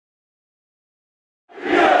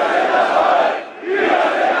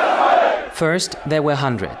First, there were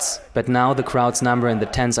hundreds, but now the crowds number in the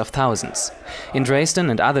tens of thousands. In Dresden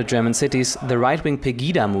and other German cities, the right-wing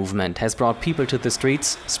Pegida movement has brought people to the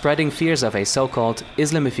streets, spreading fears of a so-called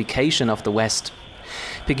Islamification of the West.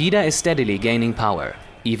 Pegida is steadily gaining power.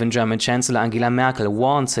 Even German Chancellor Angela Merkel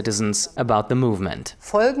warned citizens about the movement.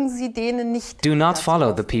 Do not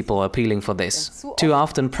follow the people appealing for this. Too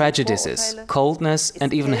often prejudices, coldness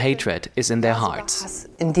and even hatred is in their hearts.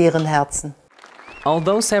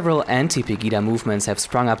 Although several anti-Pegida movements have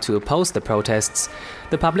sprung up to oppose the protests,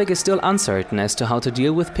 the public is still uncertain as to how to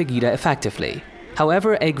deal with Pegida effectively.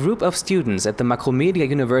 However, a group of students at the Makromedia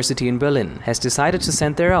University in Berlin has decided to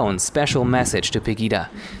send their own special message to Pegida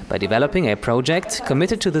by developing a project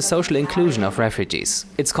committed to the social inclusion of refugees.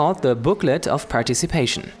 It's called the Booklet of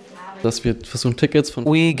Participation.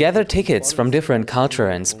 We gather tickets from different culture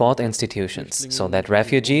and sport institutions, so that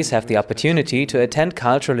refugees have the opportunity to attend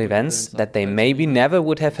cultural events that they maybe never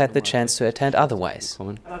would have had the chance to attend otherwise.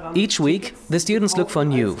 Each week, the students look for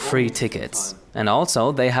new, free tickets. And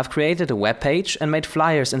also, they have created a webpage and made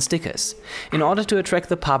flyers and stickers, in order to attract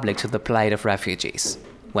the public to the plight of refugees.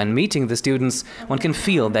 When meeting the students, one can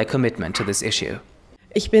feel their commitment to this issue.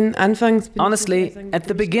 Honestly, at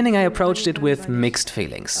the beginning I approached it with mixed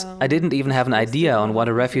feelings. I didn't even have an idea on what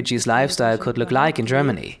a refugee's lifestyle could look like in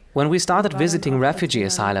Germany. When we started visiting refugee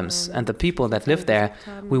asylums and the people that lived there,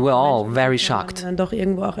 we were all very shocked.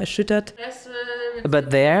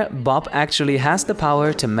 But there, BoP actually has the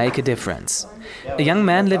power to make a difference. A young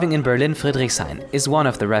man living in Berlin-Friedrichshain is one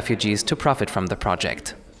of the refugees to profit from the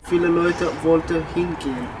project.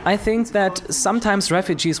 I think that sometimes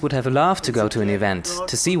refugees would have loved to go to an event,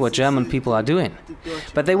 to see what German people are doing.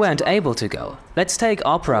 But they weren't able to go. Let's take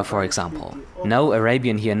opera, for example. No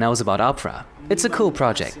Arabian here knows about opera. It's a cool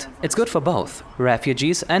project. It's good for both,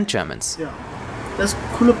 refugees and Germans. Das ist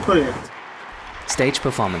ein cooles Projekt. Stage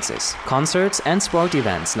performances, concerts and sport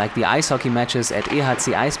events like the ice hockey matches at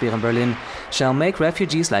EHC Eisbären Berlin shall make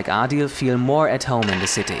refugees like Adil feel more at home in the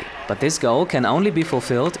city. But this goal can only be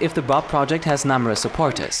fulfilled if the BoP project has numerous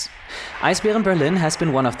supporters. Eisbären Berlin has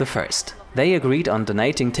been one of the first. They agreed on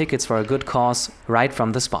donating tickets for a good cause right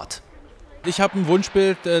from the spot.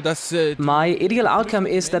 My ideal outcome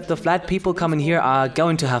is that the flat people coming here are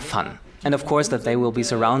going to have fun. And of course that they will be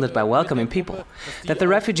surrounded by welcoming people, that the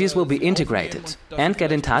refugees will be integrated and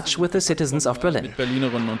get in touch with the citizens of Berlin.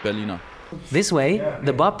 This way,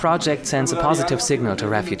 the BoP project sends a positive signal to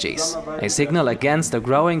refugees, a signal against the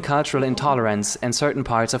growing cultural intolerance in certain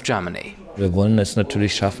parts of Germany. We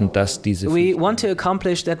want to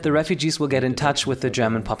accomplish that the refugees will get in touch with the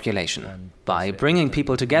German population. By bringing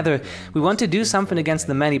people together, we want to do something against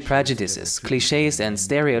the many prejudices, clichés and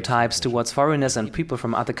stereotypes towards foreigners and people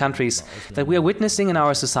from other countries that we are witnessing in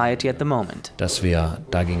our society at the moment. Dass wir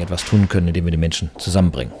dagegen etwas tun können, indem wir die Menschen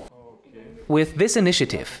zusammenbringen. With this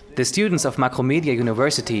initiative, the students of Makromedia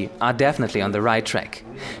University are definitely on the right track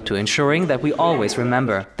to ensuring that we always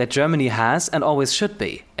remember that Germany has and always should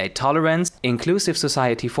be a tolerant, inclusive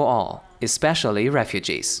society for all, especially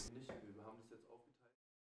refugees.